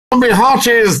Me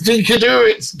hearties, dinky-doo,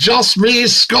 it's just me,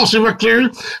 Scottie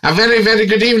McClue. A very, very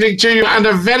good evening to you and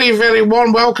a very, very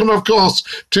warm welcome, of course,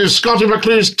 to Scottie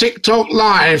McClue's TikTok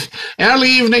Live. Early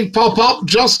evening pop-up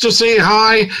just to say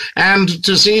hi and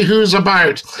to see who's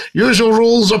about. Usual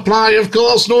rules apply, of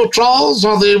course, no trolls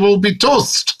or they will be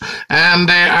toast.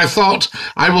 And I thought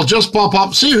I will just pop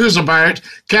up, see who's about,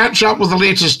 catch up with the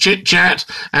latest chit-chat,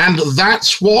 and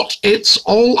that's what it's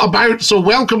all about. So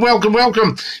welcome, welcome,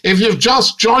 welcome. If you've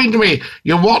just joined me,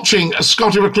 you're watching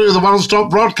Scottie McClue, the world's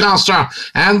top broadcaster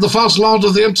and the first lord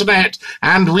of the internet,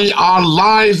 and we are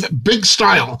live big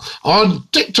style on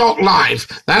TikTok Live.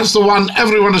 That's the one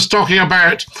everyone is talking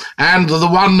about and the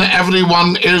one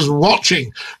everyone is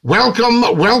watching.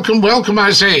 Welcome, welcome, welcome,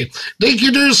 I say.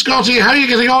 Dinky-doo, Scottie, how are you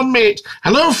getting on, mate?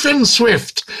 Hello, Finn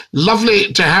Swift.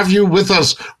 Lovely to have you with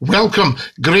us. Welcome.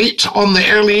 Great on the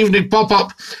early evening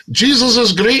pop-up. Jesus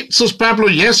is great, says Pablo.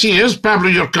 Yes, he is, Pablo.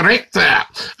 You're correct there.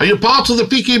 Are you part of the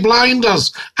Peaky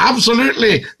Blinders?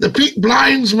 Absolutely. The peak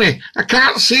blinds me. I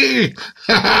can't see.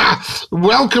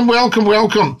 Welcome, welcome,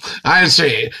 welcome. I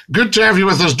say, good to have you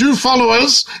with us. Do follow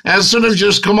us as soon as you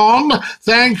just come on.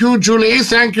 Thank you, Julie.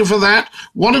 Thank you for that.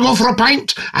 Want to go for a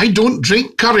pint? I don't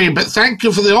drink curry, but thank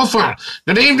you for the offer.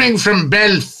 Good evening from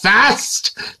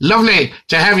Belfast. Lovely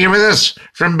to have you with us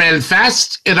from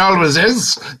Belfast. It always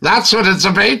is. That's what it's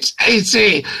about. I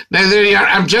say. Now, there you are.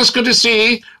 I'm just going to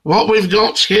see what we've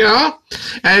got here.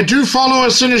 Do follow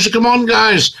as soon as you come on,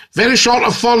 guys. Very short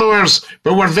of followers,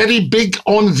 but we're very big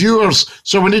on viewers,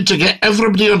 so we need to get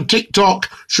everybody on TikTok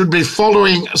should be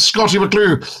following Scottie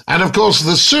McClue. And of course,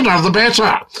 the sooner the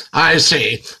better, I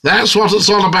say. That's what it's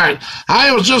all about.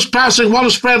 I was just passing. Want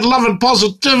to spread love and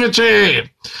positivity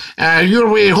your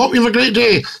way. Hope you have a great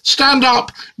day. Stand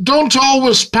up. Don't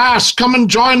always pass. Come and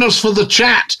join us for the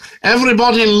chat.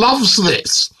 Everybody loves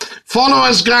this. Follow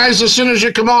us, guys, as soon as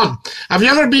you come on. Have you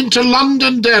ever been to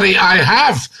Londonderry? I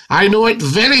have. I know it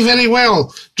very, very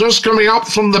well. Just coming up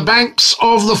from the banks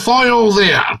of the Foyle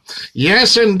there.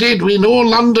 Yes, indeed, we know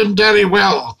Londonderry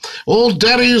well. Old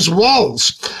Derry's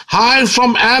walls. Hi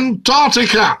from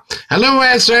Antarctica. Hello,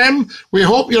 SM. We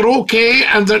hope you're okay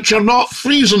and that you're not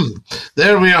freezing.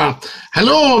 There we are.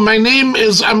 Hello, my name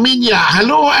is Aminia.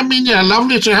 Hello, Aminia.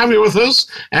 Lovely to have you with us.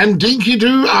 And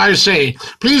dinky-doo, I say.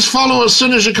 Please follow as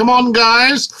soon as you come on,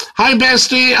 guys. Hi,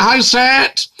 Bestie. Hi,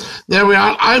 Set. There we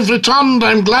are. I've returned.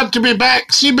 I'm glad to be back.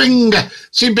 Sibing.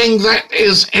 Sibing, that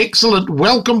is excellent.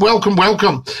 Welcome, welcome,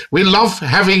 welcome. We love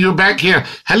having you back here.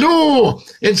 Hello,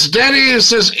 it's Derry,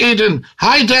 says Aidan.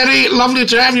 Hi, Derry. Lovely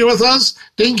to have you with us.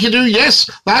 Dinky-doo, yes,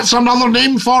 that's another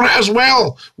name for it as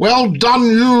well. Well done,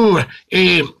 you.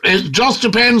 It just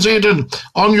depends, Aidan,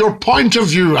 on your point of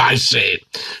view, I say.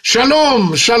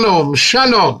 Shalom, shalom,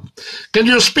 shalom. Can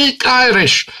you speak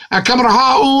Irish?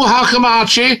 Kamraha'u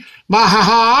hakamachi.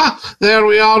 Mahaha, there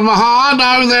we are, maha,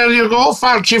 now there you go,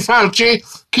 falchi, falchi,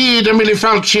 Keed Emily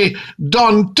Falchi,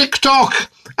 Don TikTok,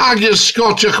 Agus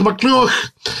Scottish McClure.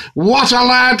 What a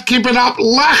lad, keep it up,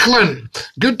 Lachlan.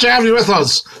 Good to have you with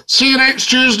us. See you next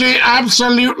Tuesday,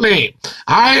 absolutely.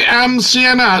 I am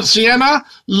Sienna. Sienna,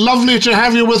 lovely to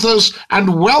have you with us,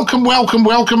 and welcome, welcome,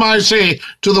 welcome, I say,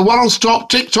 to the world's top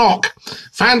TikTok.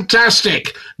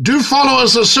 Fantastic. Do follow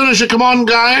us as soon as you come on,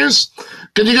 guys.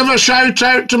 Can you give a shout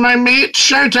out to my mate?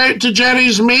 Shout out to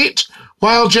Jerry's mate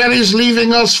while Jerry's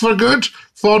leaving us for good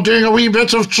for doing a wee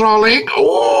bit of trolling.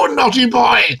 Oh, naughty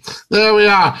boy. There we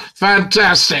are.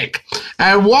 Fantastic.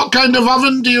 What kind of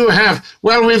oven do you have?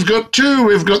 Well, we've got two.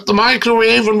 We've got the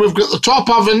microwave and we've got the top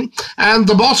oven and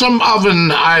the bottom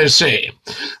oven, I say.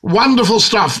 Wonderful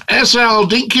stuff. SL,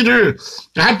 dinky-doo.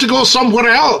 I had to go somewhere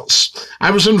else.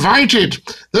 I was invited.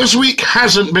 This week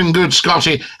hasn't been good,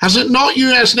 Scottie. Has it not,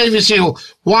 US Navy SEAL?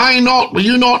 Why not? Were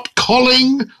you not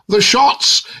calling the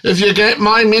shots, if you get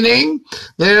my meaning?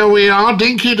 There we are,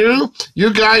 dinky-doo.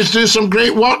 You guys do some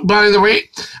great work, by the way.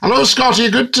 Hello, Scottie.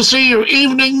 Good to see you.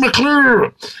 Evening,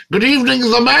 McClure. Good evening,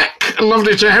 the Mac.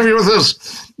 Lovely to have you with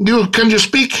us. Can you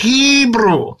speak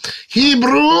Hebrew?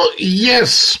 Hebrew,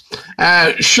 yes.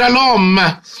 Shalom.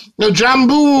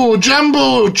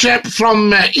 Jambu, chap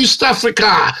from East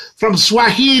Africa, from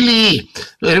Swahili.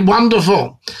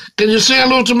 Wonderful. Can you say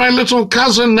hello to my little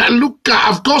cousin, Luca?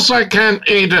 Of course I can,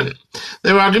 Aidan.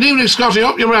 There we are. Good evening, Scottie.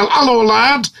 Hope you're well. Hello,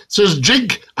 lad. Says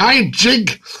Jig. I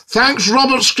Jig. Thanks,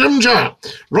 Robert Scrimger.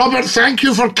 Robert, thank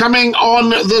you for coming on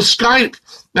the Skype.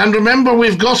 And remember,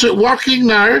 we've got it working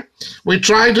now. We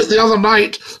tried it the other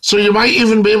night, so you might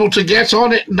even be able to get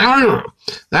on it now.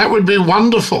 That would be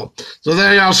wonderful. So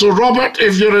there you are. So, Robert,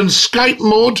 if you're in Skype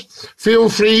mode, feel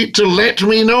free to let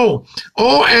me know.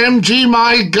 OMG,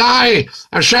 my guy.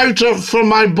 A shout out for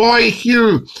my boy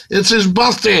Hugh. It's his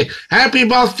birthday. Happy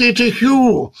birthday to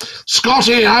Hugh.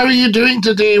 Scotty, how are you doing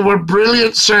today? We're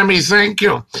brilliant, Sammy. Thank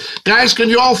you. Guys, can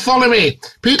you all follow me?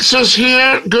 Pizza's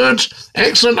here. Good.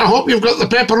 Excellent. I hope you've got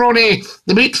the pepperoni,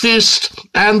 the meat feast,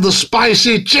 and the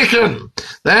spicy chicken.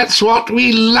 That's what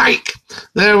we like.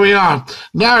 There we are.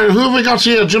 Now, who have we got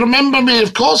here? Do you remember me?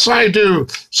 Of course I do.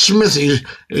 Smithy.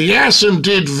 Yes,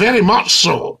 indeed. Very much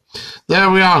so. There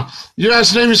we are.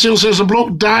 US Navy SEAL says a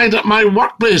bloke died at my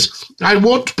workplace. I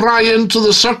won't pry into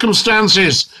the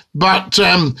circumstances, but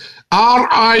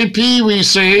R.I.P. we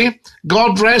say.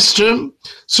 God rest him.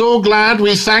 So glad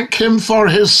we thank him for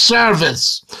his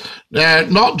service.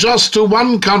 Not just to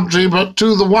one country, but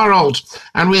to the world.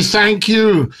 And we thank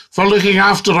you for looking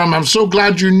after him. I'm so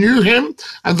glad you knew him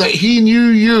and that he knew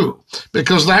you,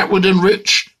 because that would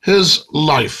enrich his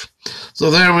life. So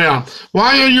there we are.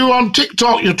 Why are you on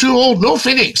TikTok? You're too old. No,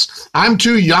 Phoenix. I'm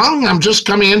too young. I'm just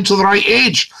coming into the right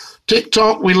age.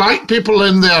 TikTok, we like people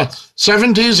in their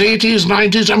 70s, 80s,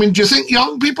 90s. I mean, do you think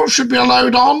young people should be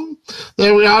allowed on?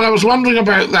 There we are. I was wondering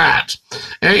about that.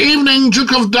 Evening,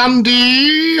 Duke of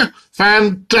Dundee.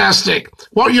 Fantastic.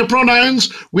 What are your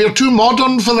pronouns? We're too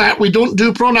modern for that. We don't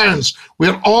do pronouns.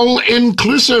 We're all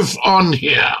inclusive on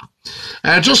here.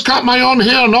 Just cut my own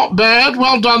hair. Not bad.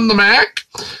 Well done, the Mac.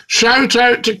 Shout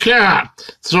out to Care.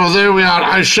 So there we are.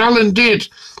 I shall indeed.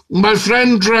 My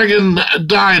friend Dragon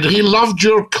died. He loved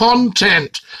your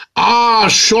content. Ah,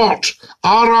 short.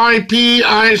 R.I.P.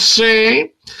 I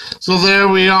say. So there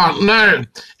we are. Now,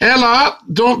 Ella,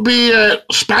 don't be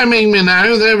spamming me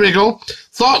now. There we go.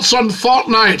 Thoughts on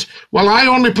Fortnite? Well, I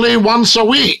only play once a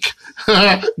week.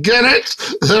 Get it?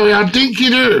 There we are.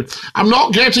 Dinky-doo. I'm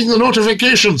not getting the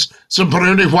notifications. So,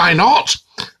 Brownie, why not?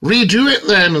 Redo it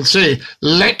then and say,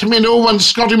 let me know when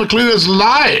Scottie McClue is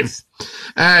live.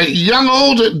 Young,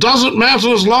 old, it doesn't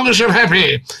matter as long as you're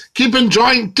happy. Keep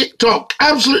enjoying TikTok.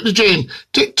 Absolutely, Jane.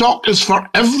 TikTok is for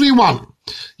everyone.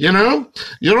 You know,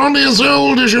 you're only as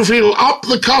old as you feel. Up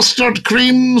the custard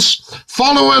creams.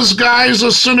 Follow us, guys,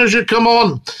 as soon as you come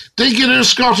on. Dinky-doo,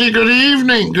 Scotty, good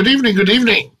evening. Good evening, good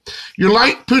evening. You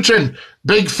like Putin?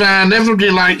 Big fan.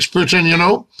 Everybody likes Putin, you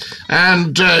know.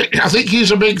 And I think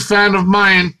he's a big fan of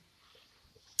mine.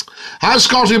 Has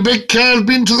Scotty Big Kev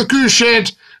been to the coo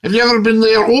shed? Have you ever been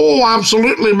there? Oh,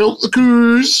 absolutely. Milk the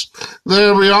coos.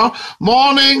 There we are.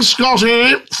 Morning,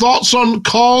 Scotty. Thoughts on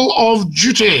Call of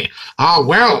Duty? Ah,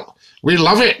 well, we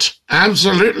love it.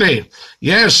 Absolutely.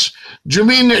 Yes. Do you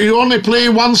mean that you only play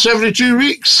once every 2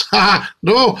 weeks?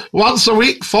 No, once a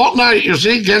week, fortnight, you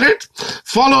see, get it?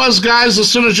 Follow us, guys, as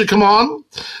soon as you come on.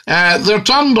 They're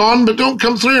turned on, but don't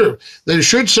come through. They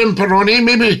should Simperoni,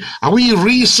 maybe a wee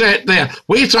reset there.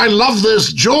 Wait, I love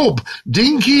this. Job,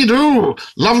 Dinky-doo.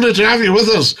 Lovely to have you with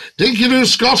us. Dinky-doo,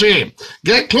 Scotty.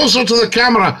 Get closer to the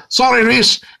camera. Sorry,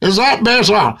 Reese, is that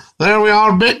better? There we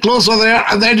are, a bit closer there,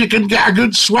 and then you can get a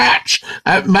good swatch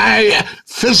at my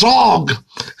fizzog.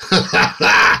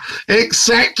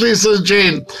 Exactly, says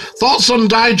Jane. Thoughts on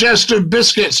digestive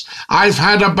biscuits? I've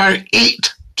had about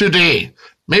 8 today.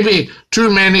 Maybe too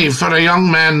many for a young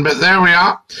man, but there we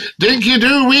are.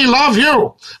 Dinky-doo, we love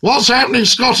you. What's happening,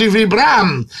 Scotty v.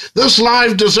 Bram? This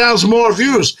live deserves more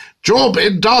views. Job,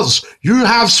 it does. You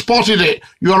have spotted it.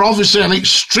 You're obviously an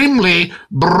extremely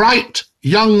bright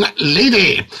young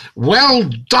lady. Well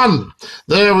done.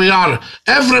 There we are.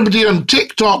 Everybody on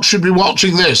TikTok should be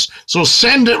watching this, so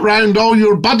send it round all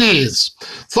your buddies.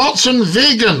 Thoughts on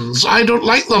vegans? I don't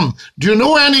like them. Do you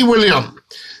know any, William?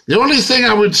 The only thing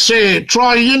I would say,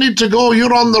 Troy, you need to go.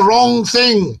 You're on the wrong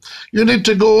thing. You need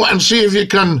to go and see if you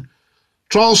can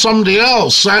troll somebody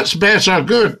else. That's better.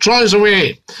 Good. Troy's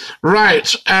away.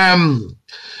 Right. Can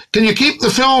you keep the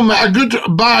film a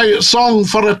goodbye song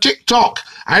for a TikTok?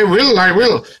 I will.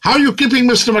 How are you keeping,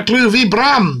 Mr. McClue v.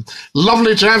 Bram?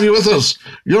 Lovely to have you with us.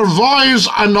 Your voice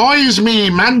annoys me,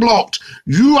 man blocked.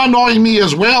 You annoy me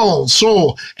as well.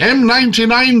 So,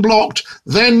 M99 blocked,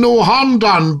 then no harm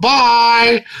done.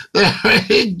 Bye. There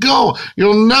you go.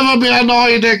 You'll never be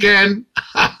annoyed again.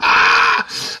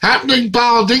 Happening,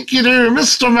 pal. Dinky-doo.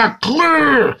 Mr.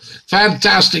 McClure.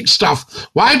 Fantastic stuff.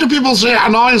 Why do people say it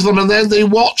annoys them and then they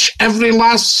watch every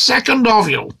last second of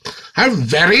you? How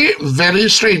very, very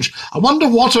strange. I wonder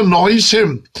what annoys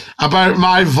him about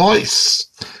my voice.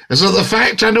 Is it the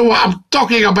fact I know what I'm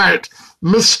talking about?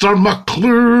 Mr.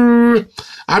 McClue.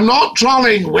 I'm not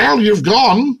trolling. Well, you've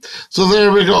gone. So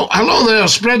there we go. Hello there,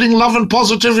 spreading love and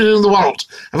positivity in the world.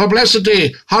 Have a blessed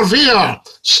day. Harvia,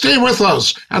 stay with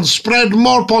us and spread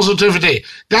more positivity.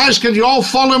 Guys, can you all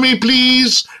follow me,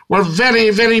 please? We're very,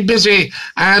 very busy.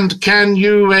 And can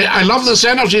you, I love this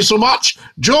energy so much.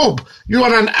 Job, you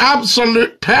are an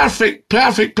absolute perfect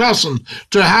person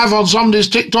to have on somebody's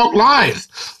TikTok live.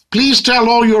 Please tell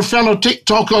all your fellow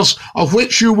TikTokers, of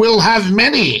which you will have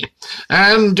many,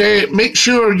 and make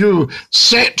sure you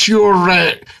set your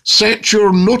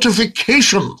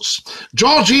notifications.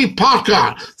 George E.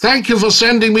 Parker, thank you for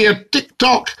sending me a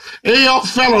TikTok. Hey up,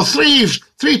 fella, three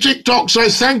TikToks. I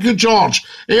thank you, George.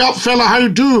 Hey up, fella, how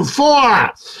do?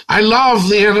 4. I love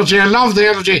the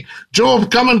energy. Job,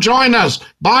 come and join us.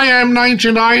 Bye,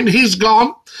 M99. He's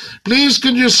gone. Please,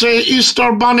 can you say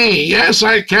Easter Bunny? Yes,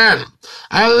 I can.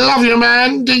 I love you,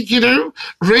 man. Dinky-doo.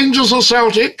 Rangers or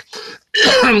Celtic.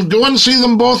 Go and see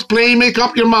them both play. Make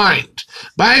up your mind.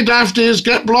 Bye, Dafties.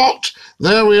 Get blocked.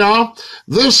 There we are.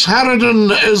 This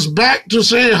Harridan is back to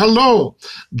say hello.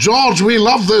 George, we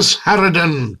love this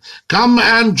Harridan. Come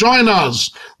and join us.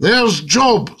 There's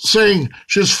Job saying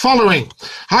she's following.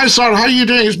 Hi, sir. How you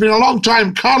doing? It's been a long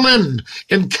time. Carlin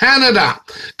in Canada.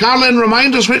 Carlin,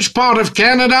 remind us which part of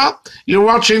Canada you're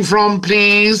watching from,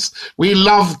 please. We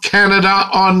love Canada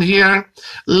on here.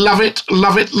 Love it,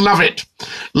 love it, love it.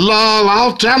 Lol,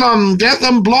 I'll tell them. Get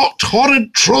them blocked,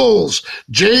 horrid trolls.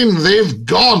 Jane, they've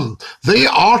gone. They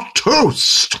are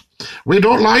toast. We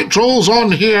don't like trolls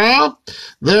on here.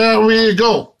 There we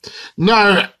go.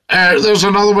 Now, there's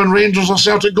another one, Rangers or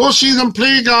Celtic. Go see them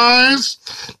play, guys.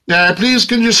 Please,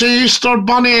 can you say Easter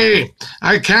Bunny?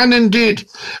 I can indeed.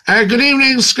 Good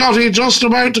evening, Scotty. Just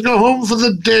about to go home for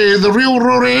the day. The real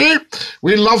Rory.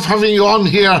 We love having you on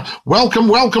here. Welcome,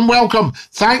 welcome, welcome.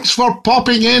 Thanks for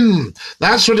popping in.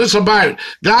 That's what it's about.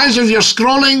 Guys, if you're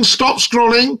scrolling, stop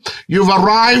scrolling. You've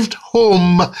arrived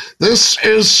home. This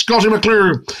is Scotty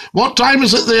McClue. What time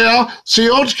is it there?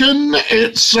 Siotkin,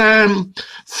 it's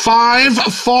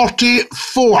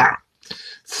 5:44.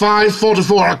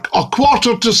 5:44, a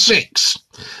quarter to 6.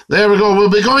 There we go. We'll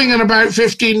be going in about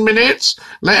 15 minutes.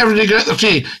 Let everybody get their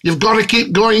tea. You've got to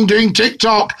keep going doing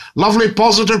TikTok. Lovely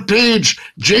positive page.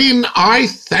 Jane, I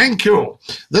thank you.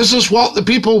 This is what the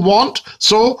people want,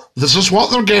 so this is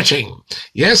what they're getting.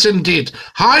 Yes, indeed.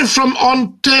 Hi from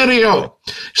Ontario.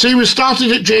 See, we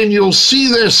started it, Jane. You'll see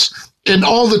this in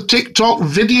all the TikTok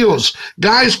videos.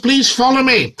 Guys, please follow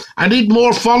me. I need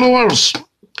more followers.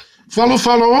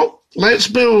 Follow. Let's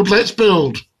build.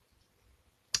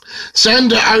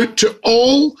 Send it out to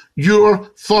all your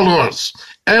followers.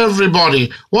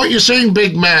 Everybody. What you saying,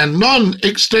 big man?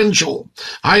 Non-extensional.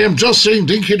 I am just saying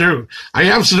dinky-doo.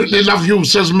 I absolutely love you,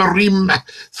 says Marim.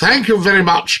 Thank you very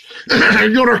much.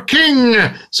 You're a king,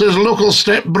 says local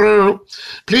step bro.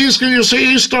 Please, can you say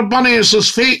Easter Bunny, says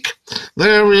fake.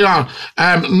 There we are.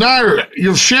 Now,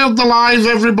 you've shared the live,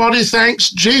 everybody.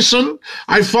 Thanks. Jason,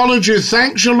 I followed you.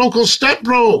 Thanks, your local step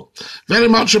bro. Very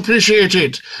much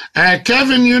appreciated.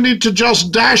 Kevin, you need to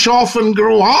just dash off and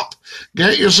grow up.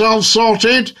 Get yourself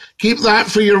sorted. Keep that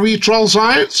for your wee troll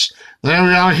sites. There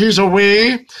we are. He's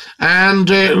away. And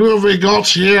who have we got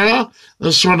here?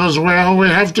 This one as well. We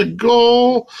have to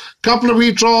go. Couple of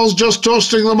wee trolls, just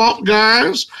toasting them up,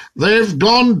 guys. They've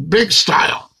gone big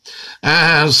style.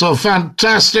 So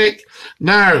fantastic.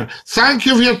 Now, thank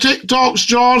you for your TikToks,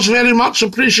 George. Very much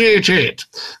appreciated.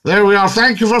 There we are.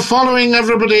 Thank you for following,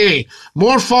 everybody.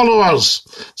 More followers.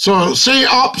 So, say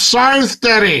up south,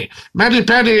 Derry. Maddie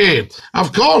Paddy.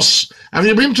 Of course. Have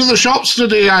you been to the shops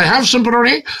today? I have some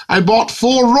Bruni. I bought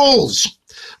 4 rolls.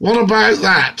 What about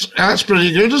that? That's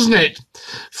pretty good, isn't it?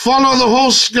 Follow the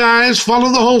hosts, guys. Follow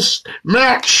the hosts.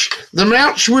 Merch. The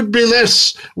merch would be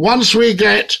this. Once we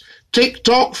get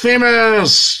TikTok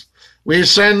famous, we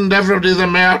send everybody the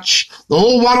merch. The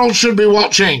whole world should be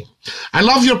watching. I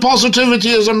love your positivity.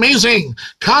 It's amazing.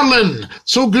 Carlin,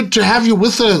 so good to have you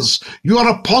with us. You are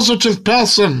a positive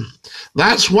person.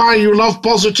 That's why you love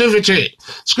positivity.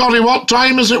 Scotty, what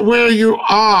time is it where you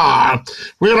are?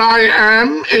 Where I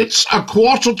am, it's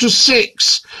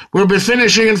 5:45. We'll be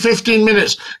finishing in 15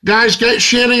 minutes. Guys, get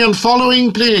sharing and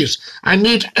following, please. I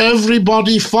need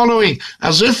everybody following,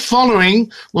 as if following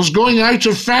was going out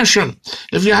of fashion.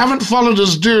 If you haven't followed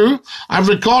us, do. I've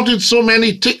recorded so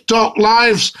many TikTok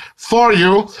lives for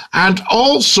you, and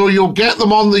also you'll get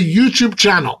them on the YouTube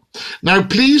channel. Now,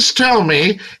 please tell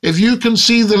me if you can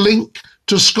see the link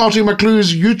to Scotty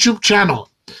McClue's YouTube channel.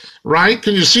 Right?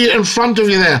 Can you see it in front of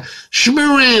you there?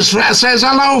 Shmooey says,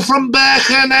 hello from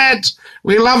Birkenhead.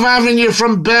 We love having you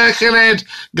from Birkenhead.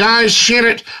 Guys, share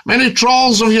it. Many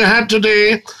trolls have you had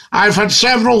today? I've had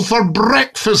several for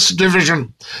breakfast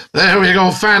division. There we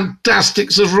go.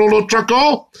 Fantastic, says Rolo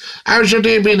Trucko. How's your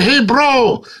day been? Hey,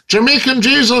 bro. Jamaican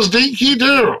Jesus, dinky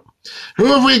do. Who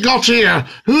have we got here?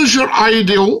 Who's your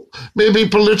ideal, maybe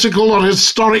political or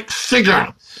historic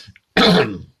figure?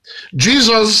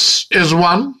 Jesus is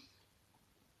one.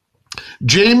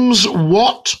 James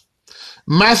Watt,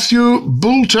 Matthew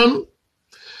Boulton,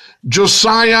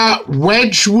 Josiah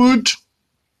Wedgwood,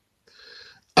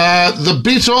 the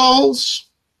Beatles,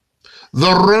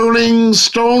 the Rolling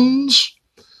Stones,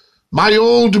 my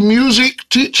old music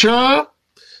teacher.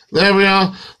 There we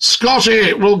are.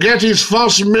 Scotty will get his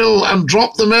first mill and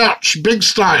drop the merch, big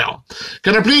style.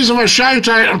 Can I please have a shout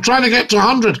out? I'm trying to get to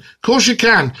 100. Of course you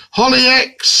can. Holly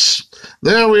X.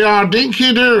 There we are.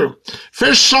 Dinky do.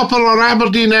 Fish supper or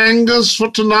Aberdeen Angus for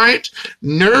tonight?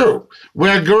 No.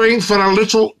 We're going for a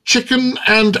little chicken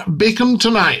and bacon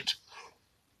tonight.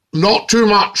 Not too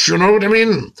much, you know what I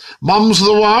mean? Mum's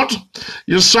the word.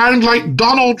 You sound like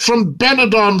Donald from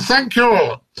Benidorm. Thank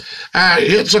you.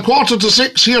 It's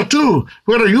 5:45 here too.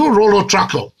 Where are you, Rolo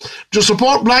Truckle? To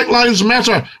support Black Lives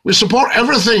Matter, we support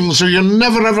everything, so you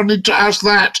never ever need to ask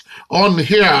that on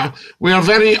here. We are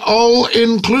very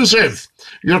all-inclusive.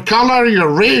 Your colour, your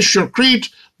race, your creed,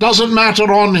 doesn't matter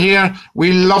on here.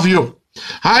 We love you.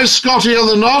 Hi, Scotty, are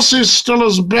the Nazis still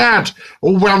as bad?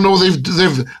 Oh, well, no,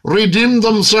 they've redeemed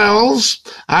themselves.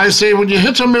 I say, when you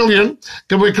hit 1 million,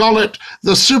 can we call it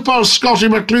the Super Scotty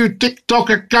McClue TikTok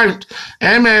account?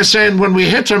 MSN, when we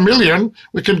hit 1 million,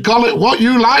 we can call it what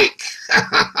you like.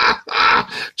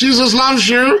 Jesus loves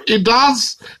you. He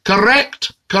does.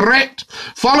 Correct. Correct.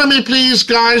 Follow me, please,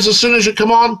 guys, as soon as you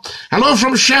come on. Hello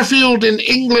from Sheffield in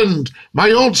England, my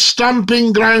old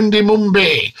stamping ground in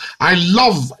Mumbai. I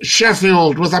love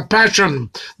Sheffield with a passion.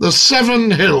 The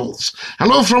Seven Hills.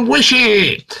 Hello from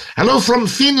Wishy. Hello from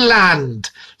Finland.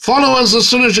 Follow us as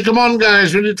soon as you come on,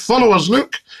 guys. You need to follow us.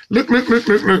 Look.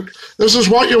 This is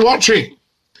what you're watching.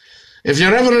 If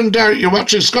you're ever in doubt, you're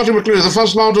watching Scotty McClue, the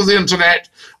first lord of the internet.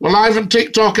 We're live on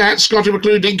TikTok at Scotty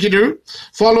McClue Dinky Doo.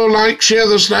 Follow, like, share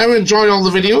this now. Enjoy all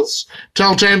the videos.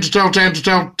 Tell 10 to tell 10 to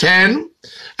tell 10.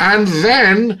 And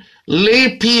then,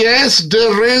 les pièces de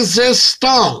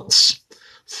résistance.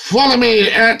 Follow me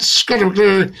at Scotty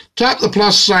McClue. Tap the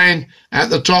plus sign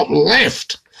at the top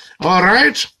left. All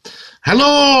right?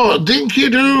 Hello, Dinky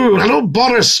Doo. Hello,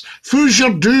 Boris. Who's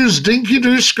your doos, Dinky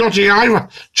Doo, Scotty? I'm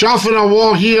chaffing a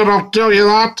war here, I'll tell you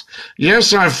that.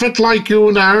 Yes, I fit like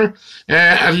you now.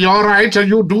 Are you all right? Are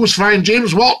you doos fine?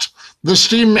 James Watt, the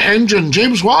steam engine.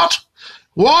 James Watt?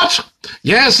 What?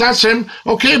 Yes, that's him.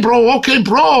 Okay, bro. Okay,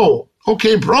 bro.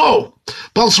 Okay, bro.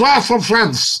 Bonsoir from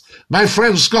France. My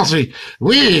friend Scotty.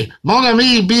 Oui, mon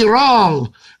ami, be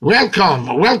wrong.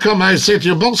 Welcome, welcome, I say to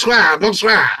you. Bonsoir,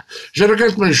 bonsoir. Je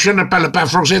regrette, mais je ne parle pas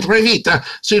français très vite.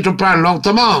 Si tu parles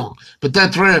lentement,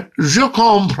 peut-être je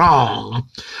comprends.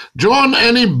 John,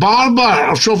 any barber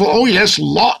or shovel? Oh, yes,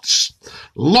 lots.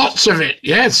 Lots of it,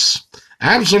 yes.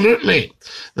 Absolutely.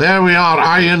 There we are.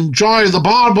 I enjoy the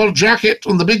barber jacket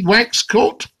and the big wax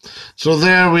coat. So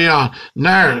there we are.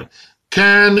 Now,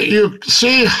 can you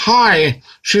say hi?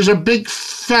 She's a big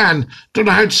fan. Don't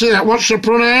know how to say that. What's your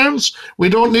pronouns? We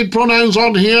don't need pronouns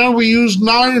on here. We use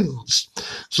nouns.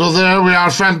 So there we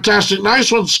are. Fantastic.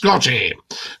 Nice one, Scotty.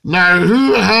 Now,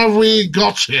 who have we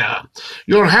got here?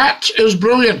 Your hat is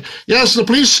brilliant. Yes, the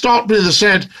police stopped me. They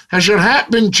said, has your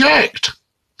hat been checked?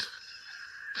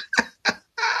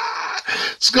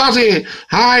 Scotty,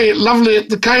 hi, lovely at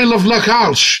the Kyle of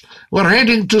Lachalsh. We're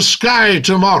heading to Skye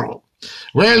tomorrow.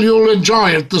 Well, you'll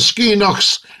enjoy it. The ski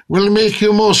knocks will make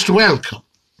you most welcome.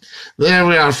 There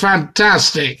we are.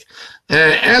 Fantastic.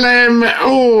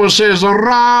 LMO says,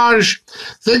 Raj,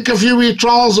 think a few wee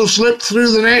trolls have slipped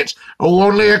through the net. Oh,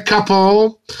 only a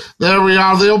couple. There we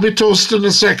are. They'll be toast in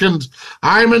a second.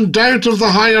 I'm in doubt of the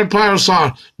higher power,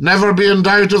 sir. Never be in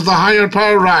doubt of the higher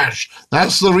power, Raj.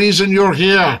 That's the reason you're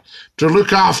here, to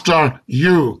look after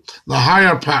you, the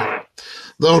higher power.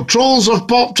 The trolls have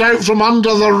popped out from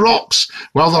under the rocks.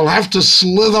 Well, they'll have to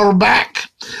slither back.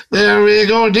 There we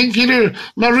go, Dinky Doo.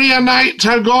 Maria Knight,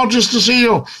 how gorgeous to see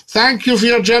you. Thank you for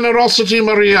your generosity,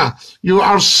 Maria. You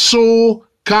are so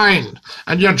kind.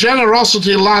 And your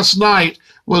generosity last night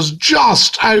was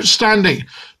just outstanding.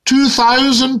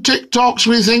 2,000 TikToks,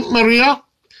 we think, Maria.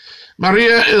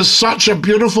 Maria is such a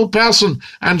beautiful person,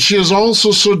 and she is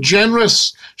also so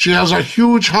generous. She has a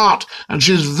huge heart, and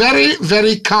she's very,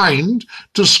 very kind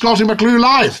to Scotty McClue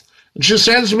Live. And she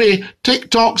sends me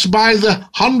TikToks by the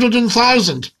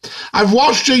 100,000. I've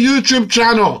watched your YouTube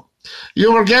channel.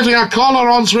 You were getting a collar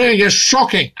on swing. Yes,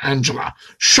 shocking, Angela.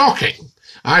 Shocking.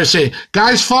 I say,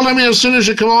 guys, follow me as soon as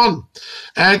you come on.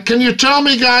 Can you tell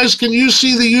me, guys, can you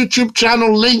see the YouTube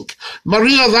channel link?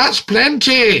 Maria, that's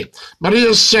plenty.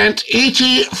 Maria's sent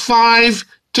 85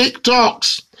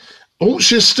 TikToks. Oh,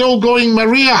 she's still going,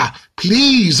 Maria.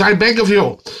 Please, I beg of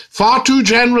you. Far too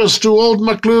generous to old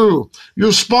McClue.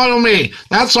 You spoil me.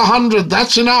 That's 100.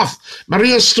 That's enough.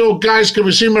 Maria's still, guys, can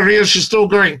we see Maria? She's still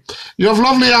going. You have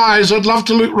lovely eyes. I'd love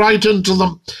to look right into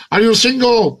them. Are you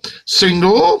single?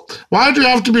 Single? Why do you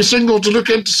have to be single to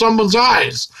look into someone's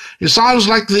eyes? It sounds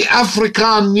like the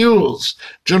African News.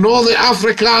 Do you know the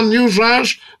African News,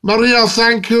 Raj? Maria,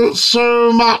 thank you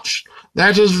so much.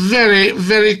 That is very,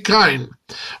 very kind.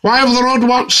 Why have the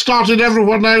roadworks started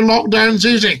everywhere now? Lockdown's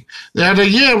easing. They had a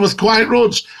year with quiet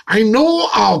roads. I know,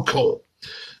 Alco,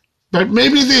 but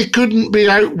maybe they couldn't be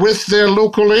out with their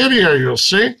local area, you'll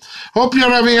see. Hope you're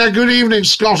having a good evening,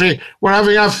 Scotty. We're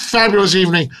having a fabulous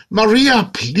evening. Maria,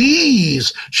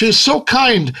 please. She's so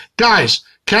kind. Guys,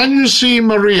 can you see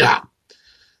Maria?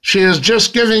 She is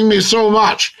just giving me so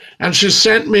much, and she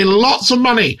sent me lots of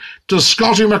money to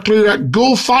Scotty McClue at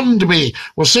GoFundMe.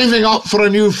 We're saving up for a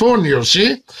new phone, you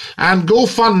see. And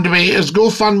GoFundMe is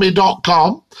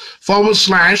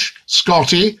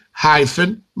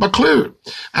gofundme.com/Scotty-McClue.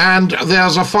 And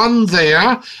there's a fund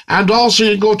there. And also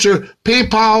you go to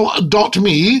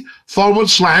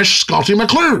paypal.me/Scotty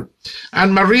McClue.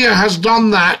 And Maria has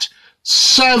done that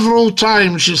several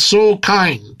times. She's so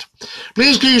kind.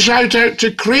 Please can you shout out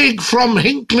to Craig from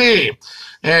Hinckley.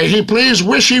 He plays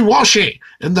Wishy-Washy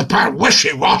in the part.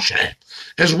 Wishy-Washy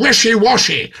is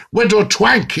Wishy-Washy, Widow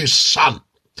Twanky's son.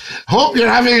 Hope you're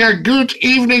having a good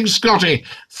evening, Scotty.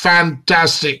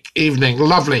 Fantastic evening.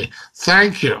 Lovely.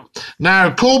 Thank you.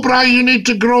 Now, Cobra, you need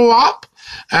to grow up.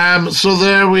 So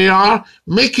there we are.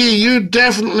 Mickey, you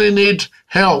definitely need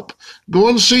help. Go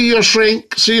and see your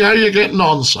shrink, see how you're getting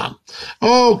on, son.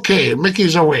 Okay,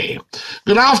 Mickey's away.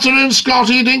 Good afternoon,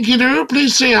 Scotty Dinky-Doo.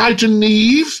 Please say hi to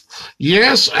Neve.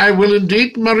 Yes, I will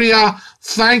indeed. Maria,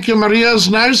 thank you. Maria's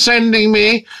now sending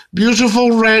me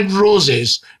beautiful red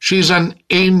roses. She's an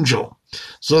angel.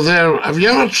 So there, have you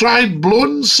ever tried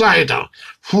blown cider?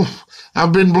 Whew.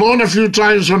 I've been blown a few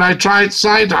times when I tried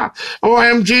cider.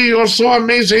 OMG, you're so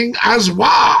amazing as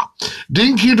well.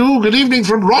 Dinky-Doo, good evening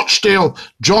from Rochdale.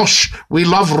 Josh, we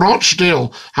love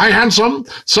Rochdale. Hi, handsome.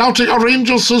 Celtic or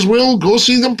Rangers, says Will. Go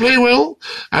see them play, Will,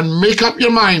 and make up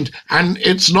your mind. And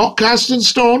it's not cast in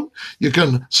stone. You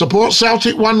can support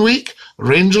Celtic one week,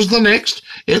 Rangers the next.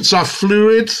 It's a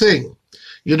fluid thing.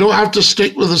 You don't have to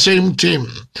stick with the same team.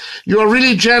 You are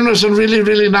really generous and really,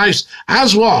 really nice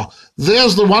as well.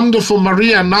 There's the wonderful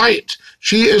Maria Knight.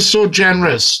 She is so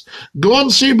generous. Go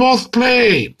and see both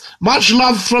play. Much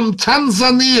love from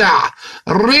Tanzania.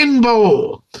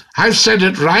 Rainbow. I've said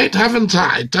it right, haven't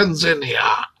I?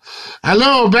 Tanzania.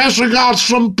 Hello, best regards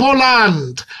from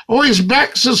Poland. Oh, he's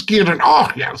back, says Kieran. Oh,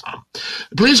 yes.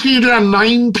 Please can you do a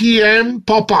 9 p.m.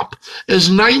 pop-up? Is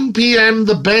 9 p.m.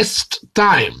 the best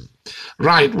time?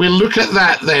 Right, we'll look at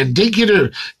that then. Dinky-Doo.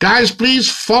 Guys,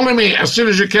 please follow me as soon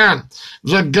as you can.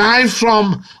 There's a guy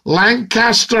from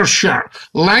Lancashire,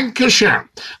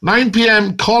 9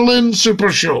 p.m. Colin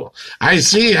Super Show. I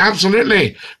see,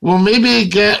 absolutely. We'll maybe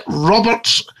get Robert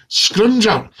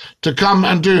Scrimger to come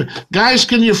and do. Guys,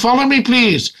 can you follow me,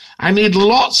 please? I need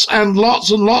lots and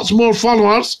lots and lots more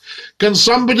followers. Can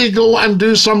somebody go and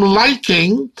do some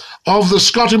liking of the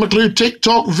Scotty McClue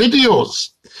TikTok videos?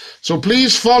 So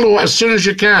please follow as soon as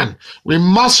you can. We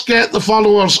must get the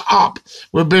followers up.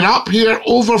 We've been up here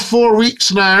over 4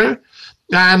 weeks now,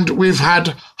 and we've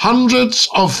had hundreds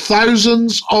of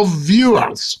thousands of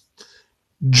viewers.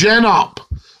 Gen up.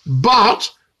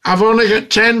 But I've only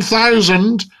got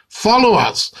 10,000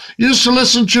 followers. Used to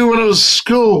listen to you when I was at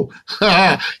school.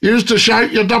 Used to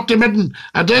shout your dirty midden.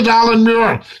 I did, Alan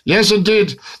Muir. Yes,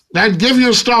 indeed. I'd give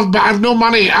you stuff, but I've no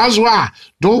money. Aswa,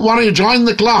 don't worry, join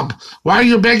the club. Why are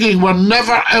you begging? We're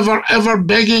never, ever, ever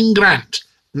begging, Grant.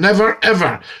 Never,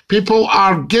 ever. People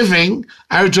are giving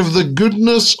out of the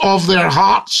goodness of their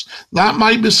hearts. That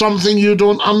might be something you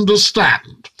don't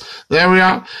understand. There we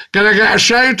are. Can I get a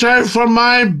shout out for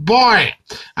my boy?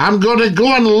 I'm going to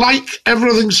go and like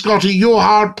everything, Scotty.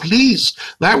 Johar, please.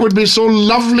 That would be so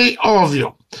lovely of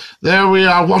you. There we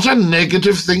are. What a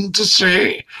negative thing to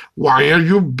say. Why are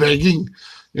you begging?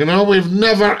 You know, we've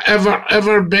never, ever,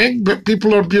 ever begged, but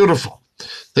people are beautiful.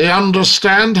 They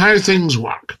understand how things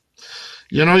work.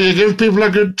 You know, you give people a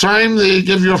good time, they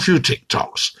give you a few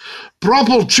TikToks.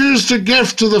 Propple, choose to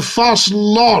give to the first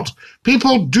Lord.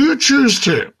 People do choose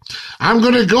to. I'm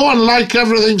going to go and like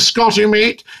everything, Scotty,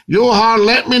 mate. Johar,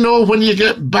 let me know when you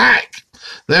get back.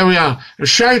 There we are. A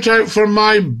shout out for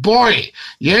my boy.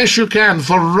 Yes, you can,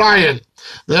 for Ryan.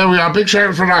 There we are. Big shout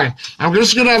out for Ryan. I'm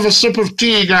just going to have a sip of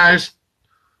tea, guys.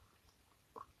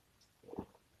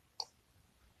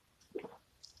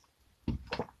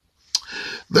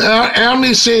 There,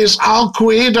 Ernie says Al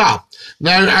Qaeda.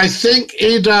 Now, I think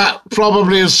Ada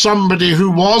probably is somebody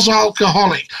who was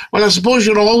alcoholic. Well, I suppose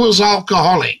you're always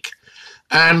alcoholic,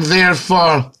 and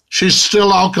therefore she's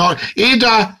still alcoholic.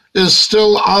 Ada is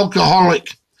still alcoholic,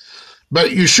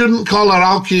 but you shouldn't call her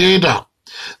Al Qaeda.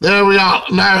 There we are.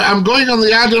 Now, I'm going on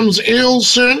the Adams Ale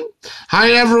soon.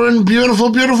 Hi, everyone. Beautiful,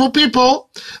 beautiful people.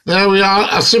 There we are.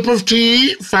 A sip of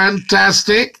tea.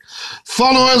 Fantastic.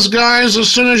 Follow us, guys, as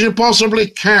soon as you possibly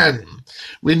can.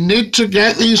 We need to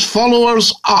get these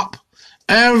followers up.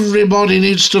 Everybody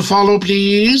needs to follow,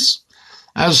 please.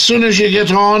 As soon as you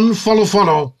get on,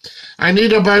 follow. I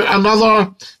need about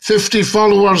another 50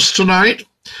 followers tonight.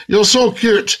 You're so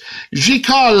cute.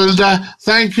 Gicalde,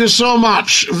 thank you so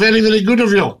much. Very, very good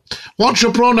of you. What's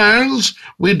your pronouns?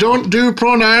 We don't do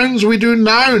pronouns, we do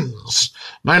nouns.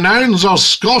 My nouns are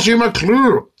Scottie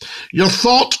McClue. Your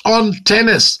thought on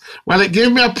tennis? Well, it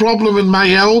gave me a problem in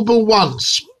my elbow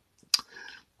once.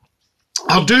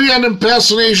 I'll do you an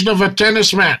impersonation of a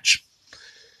tennis match.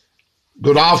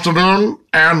 Good afternoon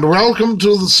and welcome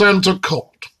to the centre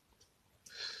court.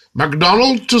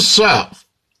 McDonald to serve.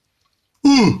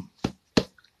 Ooh.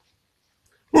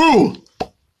 Ooh.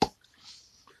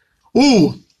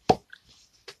 Ooh.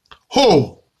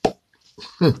 Ho.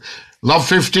 Love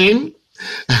 15.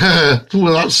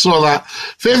 Well, that's so that.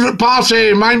 Favourite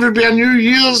party? Mine would be a New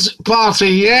Year's party,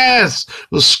 yes,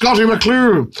 with Scottie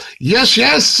McClue. Yes,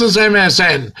 says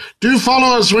MSN. Do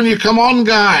follow us when you come on,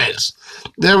 guys.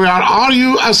 There we are. Are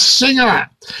you a singer?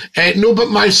 No,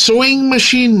 but my sewing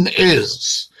machine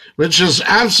is, which is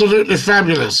absolutely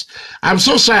fabulous. I'm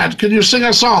so sad. Can you sing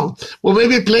a song? We'll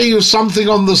maybe play you something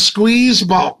on the squeeze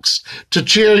box to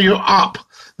cheer you up.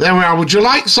 There we are. Would you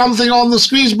like something on the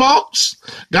squeeze box?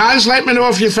 Guys, let me know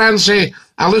if you fancy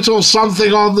a little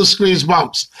something on the squeeze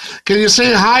box. Can you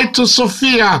say hi to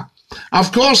Sophia?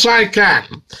 Of course I can.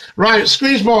 Right,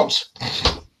 squeeze box.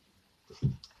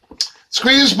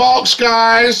 Squeeze box,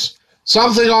 guys.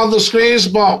 Something on the squeeze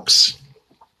box.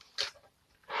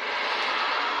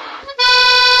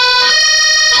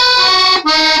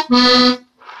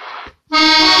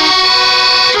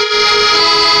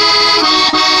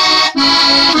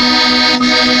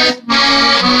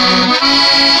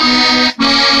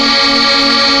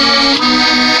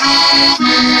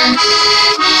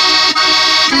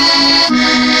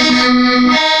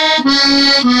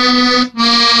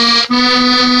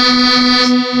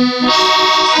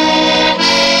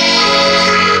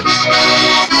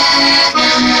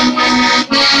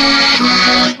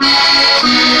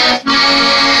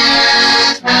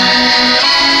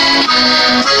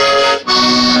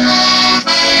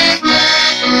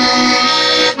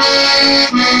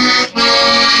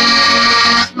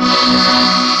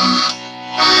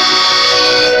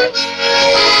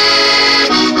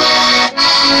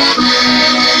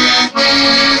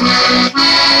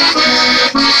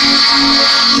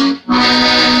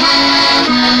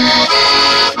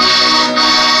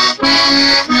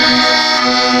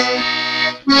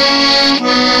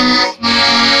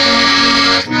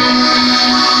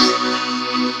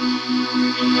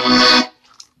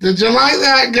 Did you like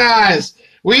that, guys?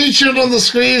 We tuned on the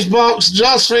squeeze box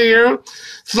just for you.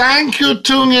 Thank you,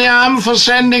 Tungyam, for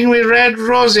sending me red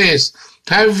roses.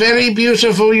 How very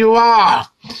beautiful you are.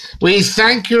 We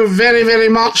thank you very, very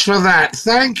much for that.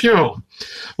 Thank you.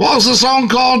 What was the song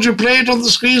called you played on the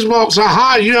squeeze box?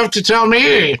 Aha, you have to tell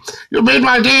me. You made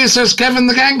my day, says Kevin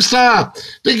the Gangster.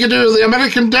 Dinky-doo, the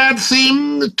American Dad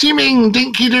theme, the teaming,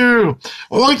 dinky-doo.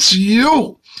 Oh, it's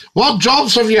you. What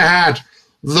jobs have you had?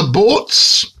 The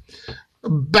boats,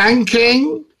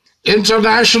 banking,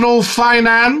 international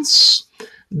finance,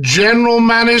 general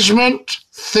management,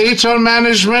 theatre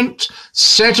management,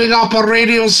 setting up a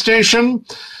radio station,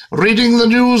 reading the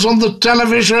news on the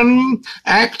television,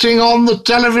 acting on the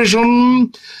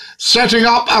television, setting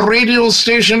up a radio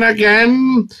station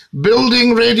again,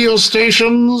 building radio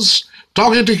stations,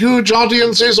 talking to huge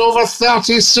audiences over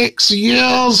 36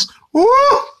 years. Woo!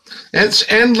 It's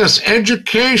endless.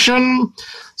 Education.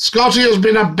 Scottie has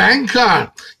been a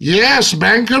banker. Yes,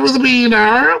 banker with a B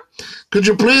now. Could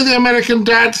you play the American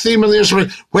Dad theme in the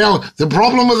instrument? Well, the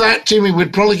problem with that, Timmy,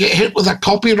 we'd probably get hit with a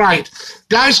copyright.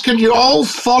 Guys, can you all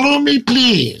follow me,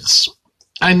 please?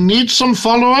 I need some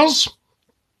followers,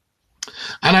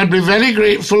 and I'd be very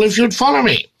grateful if you'd follow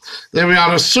me. There we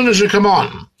are, as soon as you come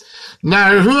on.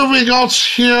 Now, who have we got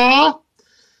here?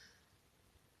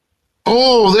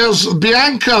 Oh, there's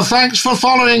Bianca. Thanks for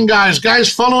following, guys.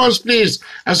 Guys, follow us, please,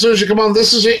 as soon as you come on.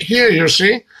 This is it here, you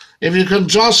see. If you can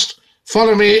just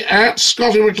follow me at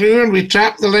Scottie McClue, and we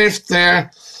tap the left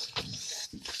there.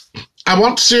 I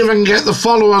want to see if I can get the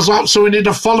followers up, so we need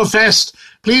a follow fest.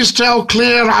 Please tell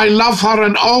Claire I love her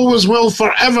and always will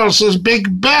forever, says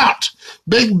Big Bert.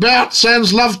 Big Bert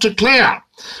sends love to Claire.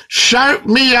 Shout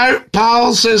me out,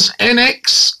 pal, says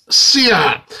NX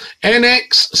Sear.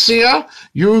 NX Sear,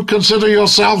 you consider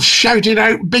yourself shouting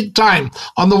out big time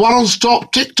on the world's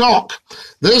top TikTok.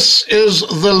 This is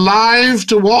the live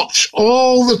to watch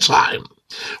all the time.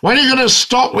 When are you going to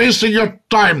stop wasting your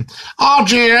time?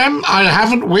 RJM, I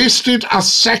haven't wasted a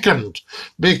second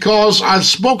because I've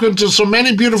spoken to so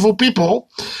many beautiful people,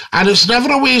 and it's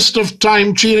never a waste of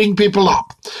time cheering people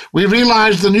up. We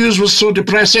realized the news was so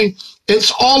depressing.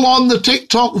 It's all on the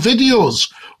TikTok videos.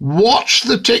 Watch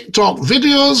the TikTok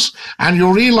videos and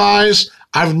you'll realize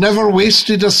I've never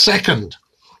wasted a second.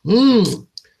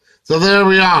 So there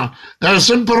we are.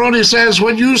 Simperoni says,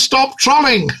 when you stop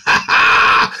trolling.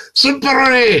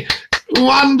 Simperoni,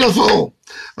 wonderful.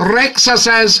 Rexa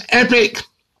says, epic.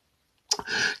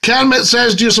 Kermit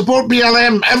says, do you support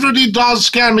BLM? Everybody does,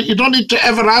 Kermit. You don't need to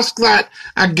ever ask that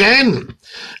again.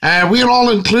 We're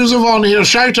all inclusive on here.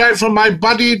 Shout out from my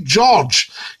buddy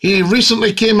George. He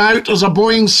recently came out as a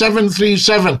Boeing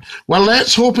 737. Well,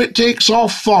 let's hope it takes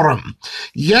off for him.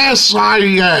 Yes,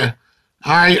 I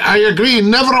agree.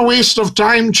 Never a waste of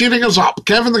time cheering us up.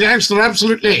 Kevin the Gangster,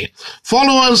 absolutely.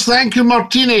 Follow us. Thank you,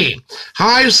 Martini.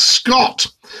 Hi, Scott.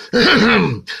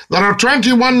 There are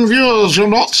 21 viewers. You're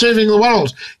not saving the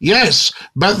world. Yes,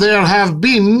 but there have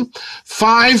been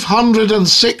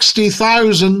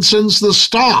 560,000 since the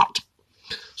start.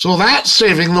 So that's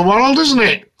saving the world, isn't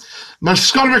it?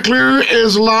 Scottie McClue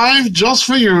is live just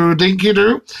for you, Dinky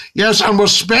Doo. Yes, and we're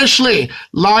specially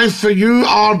live for you,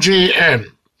 RJM.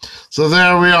 So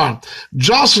there we are.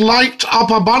 Just liked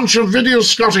up a bunch of videos,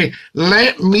 Scotty.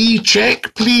 Let me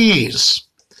check, please.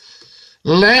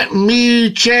 Let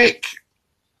me check.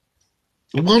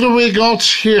 What do we got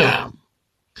here?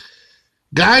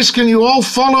 Guys, can you all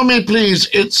follow me, please?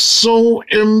 It's so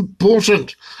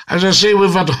important. As I say,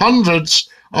 we've had hundreds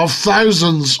of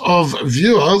thousands of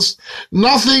viewers.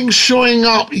 Nothing showing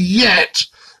up yet,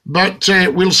 but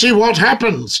we'll see what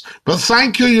happens. But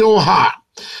thank you, Joha.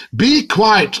 Be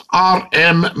quiet,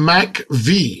 RM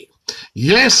MacV.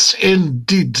 Yes,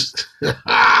 indeed. RN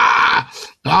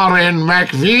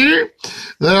MacV.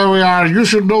 There we are. You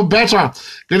should know better.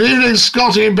 Good evening,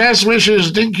 Scotty. Best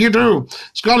wishes. Dinky Doo.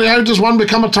 Scotty, how does one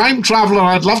become a time traveller?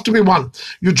 I'd love to be one.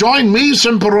 You join me,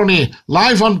 Simperoni,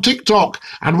 live on TikTok,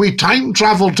 and we time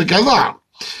travel together.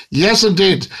 Yes,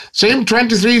 indeed. Same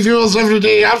 23 viewers every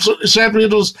day. Absolutely sad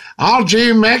weirdos.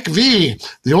 RJ MacV.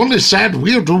 The only sad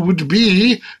weirdo would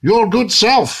be your good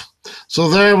self. So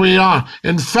there we are.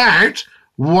 In fact,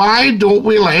 why don't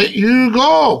we let you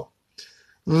go?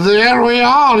 There we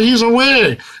are. He's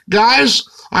away. Guys,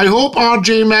 I hope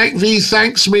RJ MacV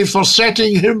thanks me for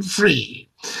setting him free.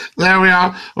 There we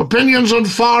are. Opinions on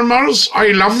farmers.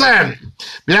 I love them.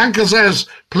 Bianca says,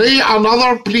 play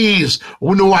another, please.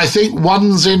 Oh, no, I think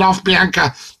one's enough,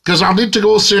 Bianca, because I'll need to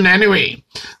go soon anyway.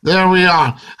 There we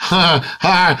are.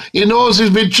 He knows he's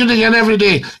been tuning in every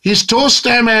day. He's toast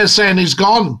MSN. He's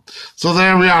gone. So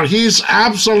there we are. He's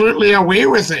absolutely away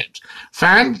with it.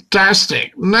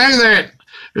 Fantastic. Now then,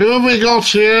 who have we got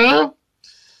here?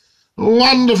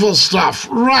 Wonderful stuff.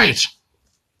 Right.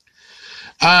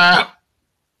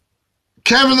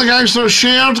 Kevin the Gangster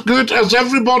shared. Good. Has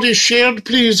everybody shared?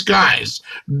 Please, guys,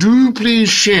 do please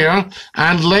share,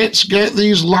 and let's get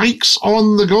these likes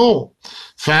on the go.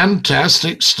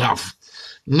 Fantastic stuff.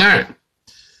 Now,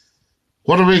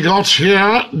 what have we got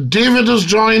here? David has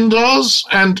joined us,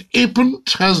 and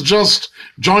Apent has just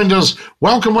joined us.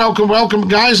 Welcome, welcome, welcome,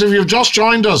 guys. If you've just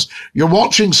joined us, you're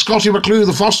watching Scottie McClue,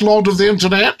 the First Lord of the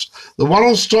Internet, the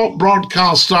world's top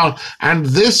broadcaster, and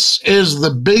this is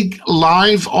the big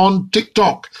live on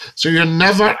TikTok, so you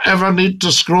never, ever need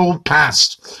to scroll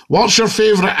past. What's your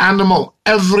favourite animal?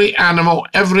 Every animal,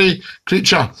 every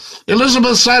creature.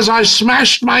 Elizabeth says, I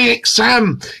smashed my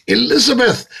exam.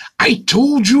 Elizabeth, I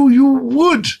told you you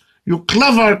would. You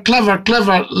clever, clever,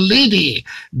 clever lady.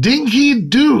 Dinky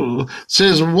Doo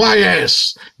says,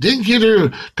 YS. Dinky Doo.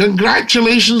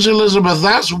 Congratulations, Elizabeth.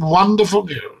 That's wonderful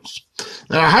news.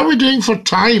 How are we doing for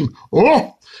time?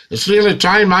 Oh, it's nearly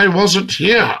time I wasn't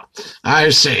here, I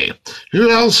say. Who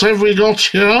else have we got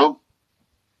here?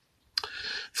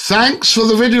 Thanks for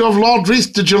the video of Lord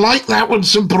Reith. Did you like that one,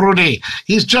 Simperoni?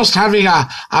 He's just having a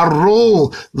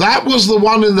roll. That was the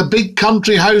one in the big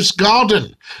country house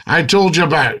garden I told you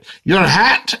about. Your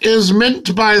hat is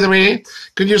mint, by the way.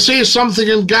 Can you say something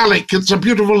in Gaelic? It's a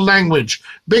beautiful language.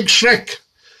 Big Shrek.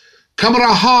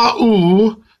 Camera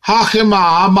ha-u,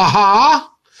 ha-chima, maha.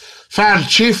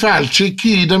 Falchi,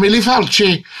 ki, da mili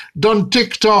falchi. Dun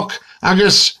TikTok,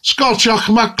 agus Scotchach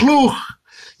MacLuch.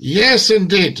 Yes,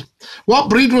 indeed. What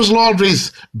breed was Lord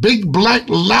Reith? Big black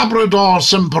Labrador,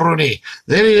 Simperoni.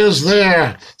 There he is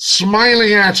there,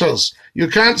 smiling at us. You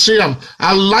can't see him.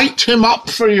 I'll light him up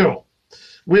for you.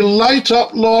 We'll light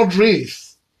up Lord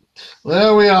Reith.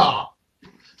 There we are.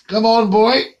 Come on,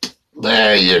 boy.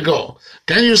 There you go.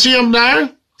 Can you see him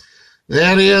now?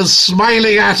 There he is,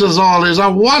 smiling at us all. He's a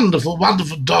wonderful,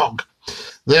 wonderful dog.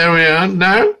 There we are.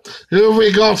 Now, who have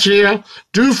we got here?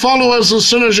 Do follow us as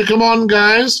soon as you come on,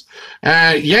 guys.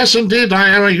 Yes, indeed, I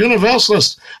am a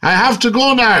universalist. I have to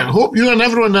go now. Hope you and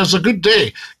everyone has a good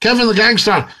day. Kevin the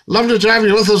Gangster, lovely to have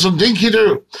you with us, and Dinky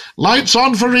Doo. Lights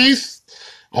on for Reith.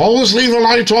 Always leave a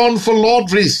light on for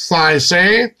Lord Reith, I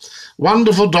say.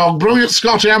 Wonderful dog. Brilliant,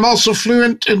 Scotty. I'm also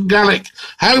fluent in Gaelic.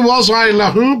 How was I,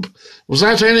 Lahoob? Was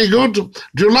that any good? Do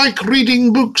you like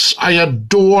reading books? I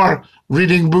adore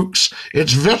reading books.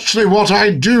 It's virtually what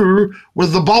I do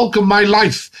with the bulk of my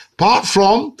life, apart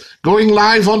from going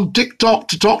live on TikTok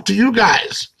to talk to you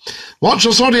guys. What's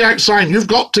your zodiac sign? You've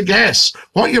got to guess.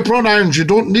 What your pronouns? You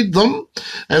don't need them.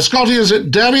 Scotty, is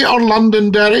it Derry or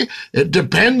Londonderry? It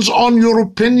depends on your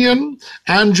opinion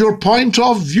and your point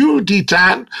of view,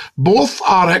 Detan. Both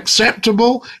are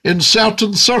acceptable in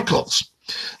certain circles.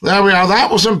 There we are. That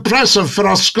was impressive for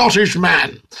a Scottish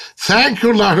man. Thank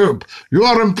you, Lahoob. You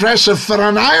are impressive for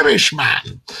an Irish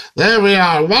man. There we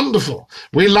are. Wonderful.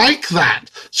 We like that.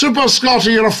 Super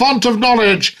Scotty, you're a font of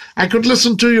knowledge. I could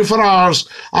listen to you for hours.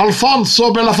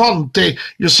 Alfonso Belafonte,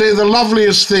 you say the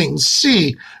loveliest things.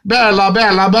 Si, bella,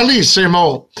 bella,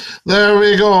 bellissimo. There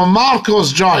we go.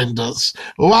 Marco's joined us.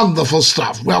 Wonderful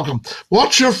stuff. Welcome.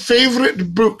 What's your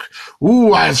favourite book?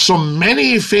 Ooh, I have so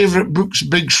many favourite books,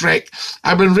 Big Shrek.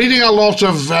 I've been reading a lot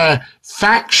of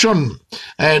faction,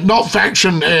 not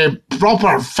faction,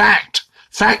 proper fact,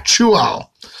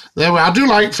 factual. There we are. I do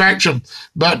like faction,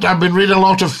 but I've been reading a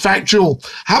lot of factual.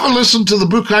 Have a listen to the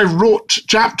book I wrote,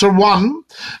 chapter 1,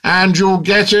 and you'll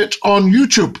get it on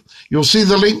YouTube. You'll see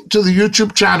the link to the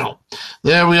YouTube channel.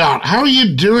 There we are. How are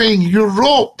you doing,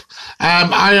 Europe?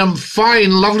 I am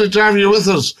fine. Lovely to have you with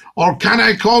us. Or can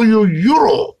I call you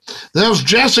Euro? There's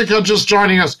Jessica just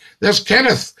joining us. There's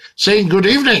Kenneth saying good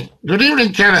evening. Good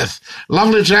evening, Kenneth.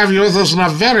 Lovely to have you with us, and a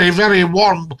very, very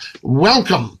warm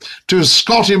welcome to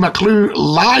Scotty McClue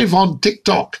live on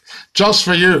TikTok, just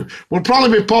for you. We'll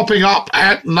probably be popping up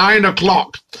at 9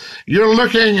 o'clock. You're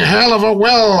looking hell of a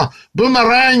well.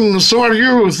 Boomerang, so are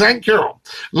you. Thank you.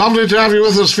 Lovely to have you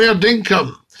with us, Fair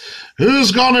Dinkum.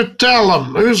 Who's going to tell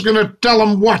them? Who's going to tell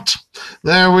them what?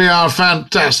 There we are.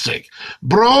 Fantastic.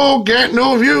 Bro, get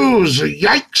no views.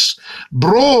 Yikes.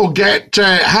 Bro, get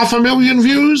 500,000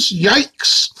 views.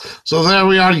 Yikes. So there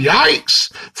we are.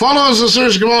 Yikes. Follow us as soon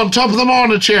as you come on. Top of the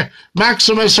morning to you,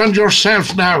 Maximus, and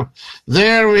yourself now.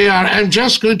 There we are. I'm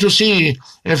just going to see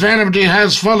if anybody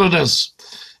has followed us.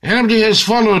 Anybody has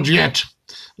followed yet?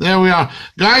 There we are.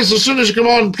 Guys, as soon as you come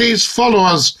on, please follow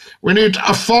us. We need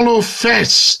a follow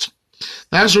fest.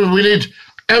 That's what we need.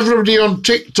 Everybody on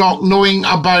TikTok knowing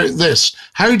about this.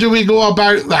 How do we go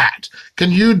about that?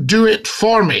 Can you do it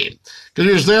for me?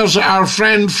 Because there's our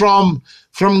friend from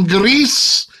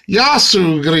Greece,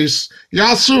 Yasu, Greece.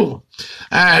 Yasu.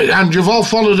 And you've all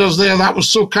followed us there. That was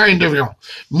so kind of you.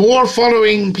 More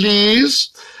following,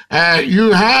 please.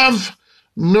 You have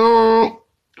no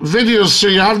videos, so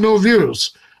you have no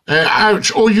views.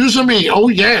 Ouch. Oh, user me. Oh,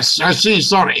 yes, I see.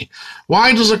 Sorry.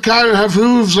 Why does a cow have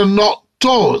hooves and not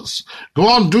toes? Go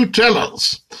on, do tell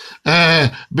us.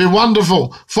 Be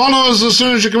wonderful. Follow us as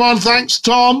soon as you come on. Thanks,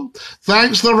 Tom.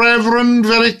 Thanks, the Reverend.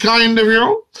 Very kind of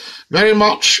you. Very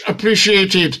much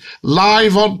appreciated.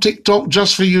 Live on TikTok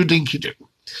just for you, Dinky Doo.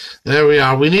 There we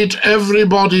are. We need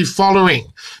everybody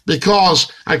following,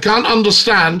 because I can't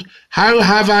understand how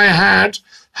have I had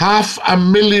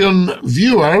 500,000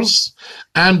 viewers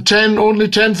and only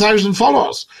 10,000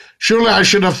 followers. Surely I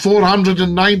should have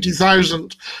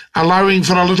 490,000, allowing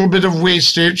for a little bit of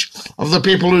wastage of the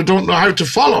people who don't know how to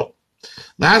follow.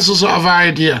 That's the sort of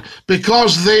idea.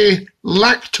 Because they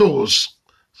lactose.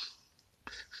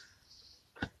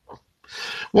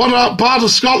 What part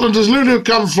of Scotland does Lulu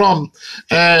come from?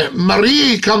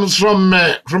 Marie comes from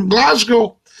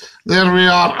Glasgow. There we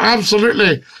are.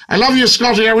 Absolutely. I love you,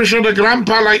 Scotty. I wish I had a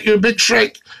grandpa like you, Big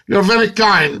Shrek. You're very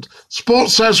kind.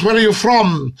 Sports says, where are you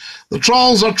from? The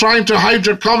trolls are trying to hide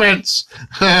your comments.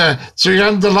 So you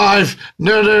end the live.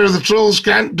 No, the trolls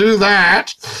can't do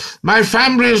that. My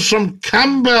family is from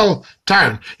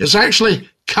Campbelltown. It's actually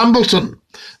Campbellton.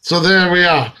 So there we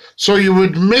are. So you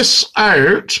would miss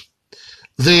out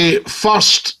the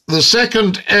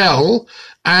second L,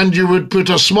 and you would put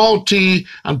a small T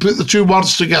and put the two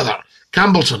words together.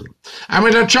 Campbellton. I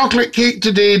made a chocolate cake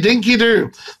today, dinky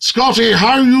do. Scotty,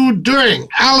 how you doing?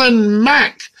 Alan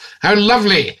Mack, how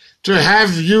lovely to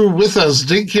have you with us,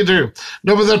 dinky do.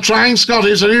 No, but they're trying, Scotty,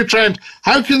 it's a new trend.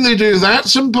 How can they do that,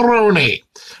 Simperoni?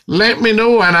 Let me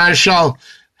know and I shall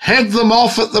head them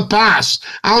off at the pass.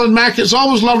 Alan Mack, it's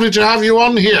always lovely to have you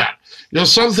on here. You're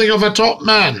something of a top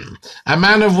man, a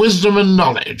man of wisdom and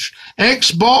knowledge.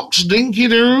 Xbox, dinky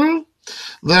do.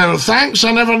 There, thanks,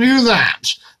 I never knew that.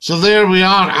 So there we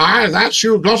are. Aye, that's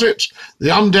you, got it. The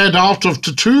Undead Art of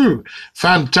Tattoo.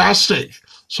 Fantastic.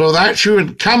 So that's you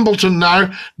in Campbellton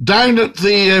now, down at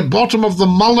the bottom of the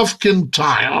Mull of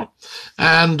Kintyre,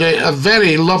 and a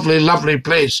very lovely, lovely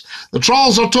place. The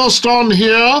trolls are tossed on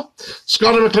here.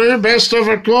 Scotty McClue, best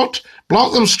ever quote.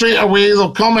 Block them straight away.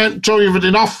 They'll comment until you've had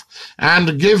enough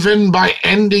and give in by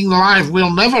ending the live.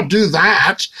 We'll never do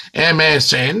that,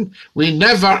 MSN. We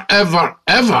never, ever,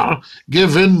 ever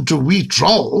give in to we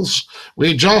trolls.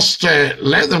 We just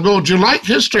let them go. Do you like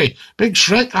history? Big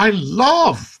Shrek, I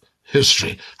love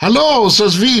history. Hello,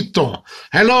 says Vito.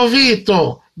 Hello,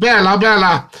 Vito. Bella,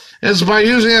 Bella. It's by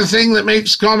using a thing that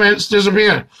makes comments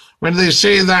disappear. When they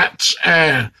say that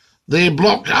they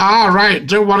block. Ah, right,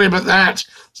 don't worry about that.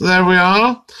 So there we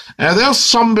are. There's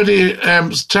somebody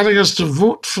telling us to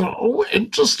vote for, oh,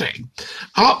 interesting,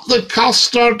 up the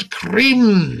custard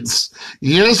creams.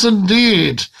 Yes,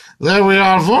 indeed. There we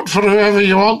are. Vote for whoever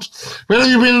you want. Where have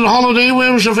you been on holiday?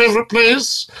 Where was your favourite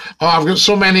place? Oh, I've got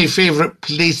so many favourite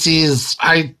places,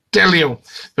 I tell you.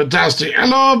 Fantastic.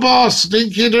 Hello, boss.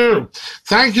 Dinky do.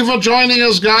 Thank you for joining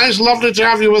us, guys. Lovely to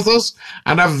have you with us.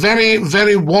 And a very,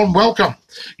 very warm welcome.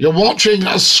 You're watching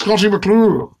Scotty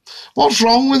McClue. What's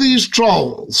wrong with these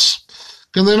trolls?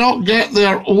 Can they not get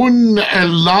their own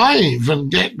live and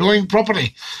get going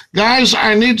properly? Guys,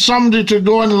 I need somebody to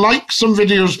go and like some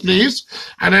videos, please.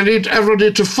 And I need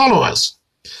everybody to follow us.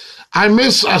 I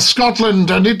miss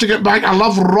Scotland. I need to get back. I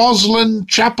love Roslin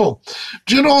Chapel.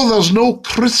 Do you know there's no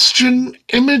Christian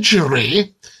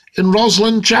imagery in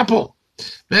Roslin Chapel?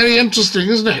 Very interesting,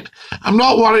 isn't it? I'm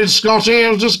not worried, Scotty. I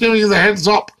was just giving you the heads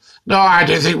up. No, I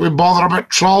don't think we bother about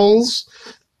trolls.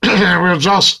 We'll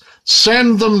just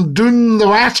send them down the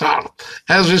water,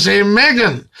 as we say.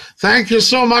 Megan, thank you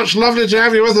so much. Lovely to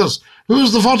have you with us.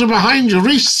 Who's the photo behind you?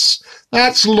 Reese.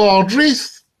 That's Lord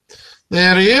Reith.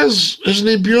 There he is. Isn't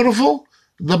he beautiful?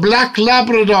 The Black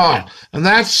Labrador. And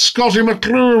that's Scotty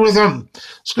McClue with him.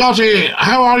 Scotty,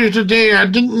 how are you today? I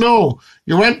didn't know.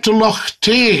 You went to Loch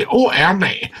Tay. Oh,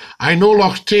 Ernie, I know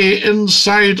Loch Tay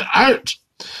inside out.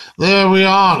 There we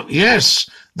are. Yes,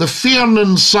 the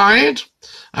Fiernan side.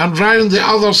 And round the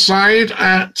other side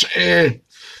at,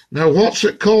 now what's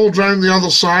it called round the other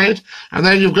side? And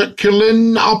then you've got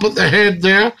Killin up at the head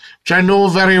there, which I know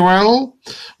very well.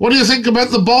 What do you think about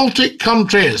the Baltic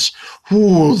countries?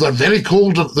 Ooh, they're very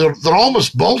cold. They're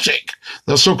almost Baltic.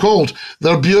 They're so cold.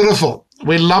 They're beautiful.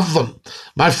 We love them.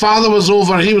 My father was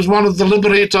over. He was one of the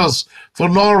liberators for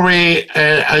Norway.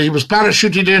 He was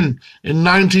parachuted in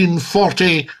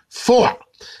 1944.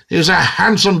 He was a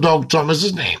handsome dog, Thomas,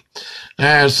 isn't he?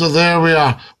 So there we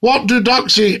are. What do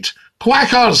ducks eat?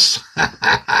 Quackers.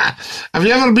 Have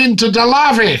you ever been to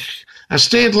Dalavich? I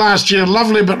stayed last year.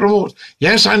 Lovely but remote.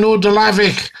 Yes, I know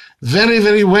Dalavich very,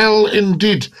 very well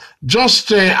indeed.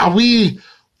 Just a wee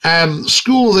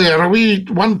school there, a wee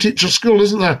one-teacher school,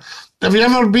 isn't there? Have you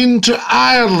ever been to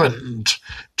Ireland?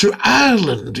 To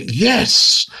Ireland,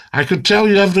 yes. I could tell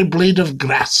you every blade of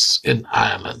grass in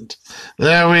Ireland.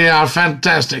 There we are,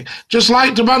 fantastic. Just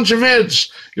liked a bunch of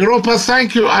vids. Europa,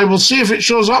 thank you. I will see if it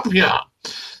shows up here.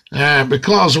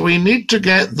 Because we need to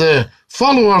get the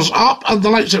followers up and the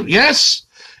likes up. Yes,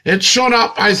 it's shown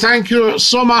up. I thank you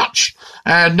so much.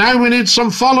 Now we need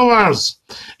some followers.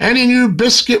 Any new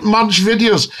Biscuit Munch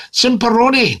videos?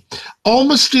 Simperoni.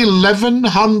 Almost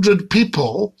 1,100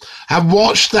 people have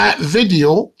watched that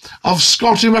video of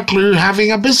Scotty McClue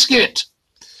having a biscuit.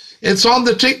 It's on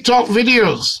the TikTok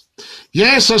videos.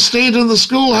 Yes, I stayed in the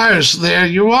schoolhouse. There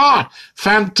you are.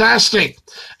 Fantastic.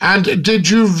 And did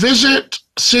you visit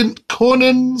St.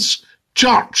 Conan's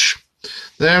Church?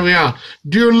 There we are.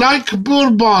 Do you like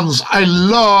bourbons? I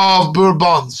love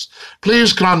bourbons.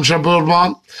 Please crunch a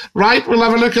bourbon. Right, we'll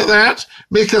have a look at that.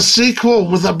 Make a sequel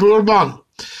with a bourbon.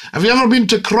 Have you ever been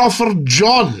to Crawford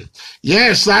John?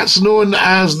 Yes, that's known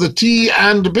as the Tea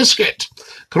and Biscuit.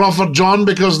 Crawford John,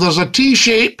 because there's a T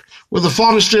shape with the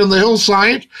forestry on the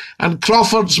hillside, and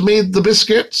Crawford's made the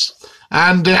biscuits.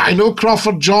 And I know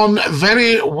Crawford John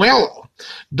very well,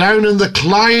 down in the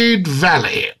Clyde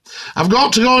Valley. I've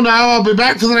got to go now. I'll be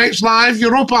back for the next live.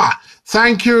 Europa,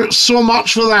 thank you so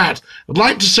much for that. I'd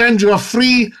like to send you a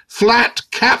free flat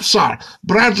capser.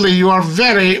 Bradley, you are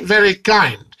very, very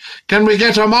kind. Can we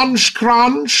get a munch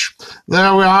crunch?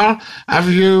 There we are. Have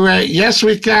you? Yes,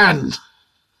 we can.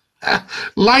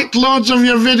 Like loads of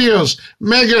your videos.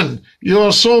 Megan, you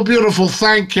are so beautiful.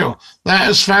 Thank you. That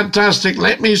is fantastic.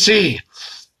 Let me see.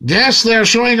 Yes, they're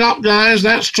showing up, guys.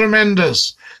 That's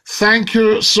tremendous. Thank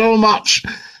you so much.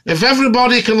 If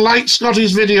everybody can like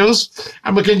Scotty's videos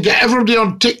and we can get everybody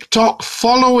on TikTok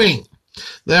following.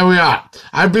 There we are.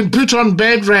 I've been put on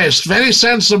bed rest. Very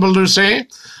sensible, Lucy.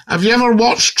 Have you ever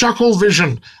watched Chuckle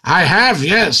Vision? I have,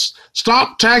 yes.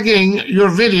 Start tagging your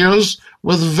videos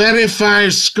with Verify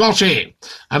Scotty,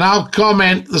 and I'll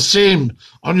comment the same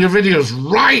on your videos.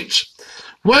 Right.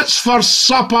 What's for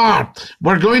supper?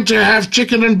 We're going to have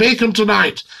chicken and bacon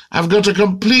tonight. I've got a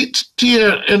complete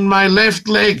tear in my left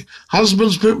leg.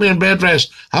 Husband's put me in bed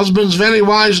rest. Husband's very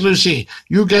wise, Lucy.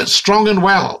 You get strong and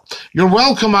well. You're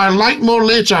welcome. I'll like more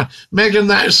later. Megan,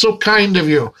 that is so kind of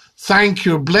you. Thank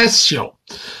you. Bless you.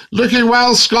 Looking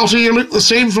well, Scotty. You look the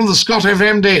same from the Scott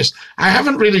FM days. I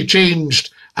haven't really changed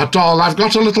at all. I've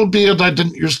got a little beard I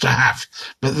didn't used to have,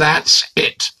 but that's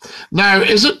it. Now,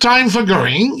 is it time for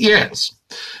going? Yes.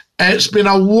 It's been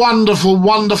a wonderful,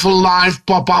 wonderful live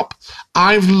pop-up.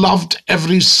 I've loved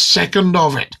every second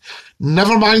of it.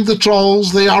 Never mind the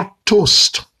trolls, they are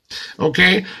toast.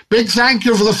 Okay, big thank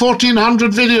you for the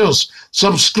 1,400 videos.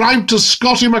 Subscribe to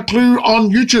Scotty McClue on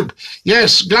YouTube.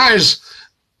 Yes, guys,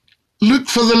 look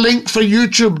for the link for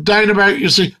YouTube down about, you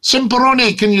see.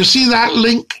 Simperoni, can you see that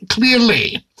link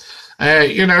clearly?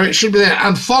 It should be there.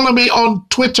 And follow me on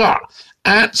Twitter,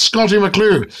 at Scotty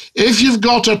McClue. If you've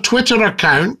got a Twitter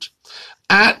account,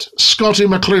 at Scotty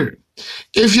McClue.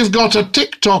 If you've got a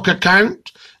TikTok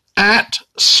account, at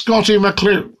Scotty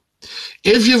McClue.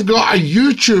 If you've got a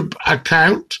YouTube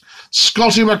account,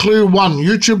 Scotty McClue 1,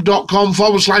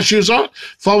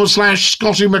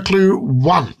 youtube.com/user/Scotty McClue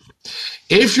 1.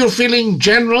 If you're feeling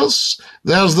generous,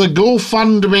 there's the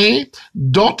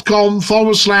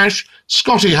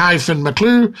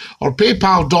GoFundMe.com/Scotty-McClue or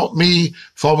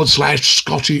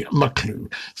PayPal.me/Scotty McClue.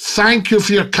 Thank you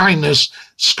for your kindness.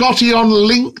 Scotty on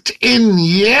LinkedIn.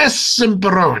 Yes,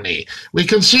 Simperoni. We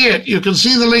can see it. You can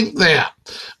see the link there.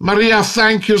 Maria,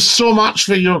 thank you so much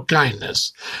for your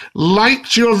kindness.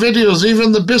 Liked your videos,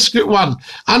 even the biscuit one.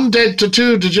 Undead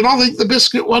Tattoo. Did you not think the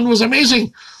biscuit one was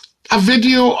amazing? A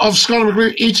video of Scotty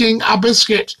McClue eating a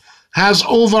biscuit has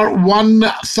over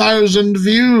 1,000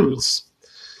 views.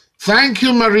 Thank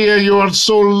you, Maria. You are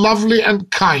so lovely and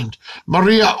kind.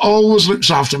 Maria always looks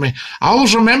after me. I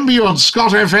always remember you on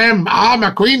Scott FM. I'm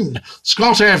a queen.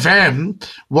 Scott FM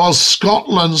was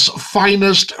Scotland's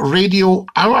finest radio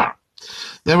hour.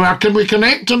 There we are. Can we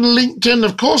connect on LinkedIn?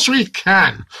 Of course we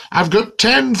can. I've got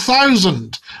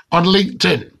 10,000 on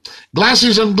LinkedIn.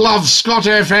 Glasses and Gloves, Scott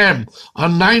FM,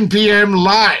 on 9 p.m.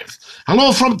 live.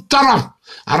 Hello from Turriff.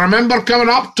 I remember coming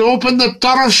up to open the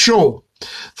Turriff show.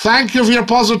 Thank you for your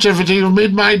positivity. You've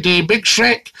made my day. Big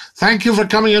Shrek, thank you for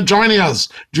coming and joining us.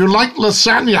 Do you like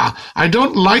lasagna? I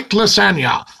don't like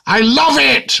lasagna. I love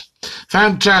it.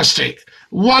 Fantastic.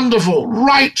 Wonderful.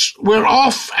 Right, we're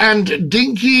off and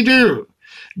dinky-doo.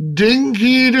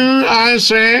 Dinky-doo, I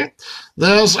say.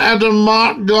 There's Adam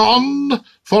Mark gone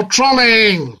for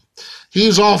trolling.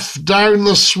 He's off down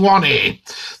the Swanee.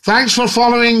 Thanks for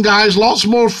following, guys. Lots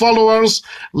more followers.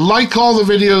 Like all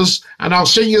the videos, and I'll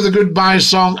sing you the goodbye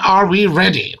song, Are We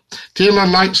Ready? Taylor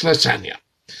likes lasagna.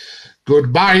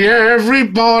 Goodbye,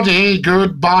 everybody.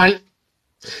 Goodbye.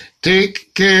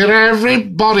 Take care,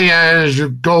 everybody, as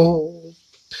you go.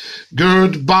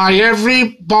 Goodbye,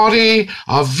 everybody.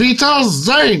 Auf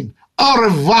Wiedersehen. Au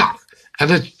revoir. And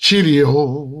a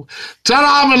cheerio.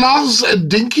 Ta-ra, my loves,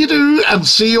 dinky-doo, and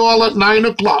see you all at 9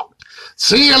 o'clock.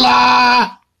 See you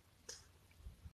la!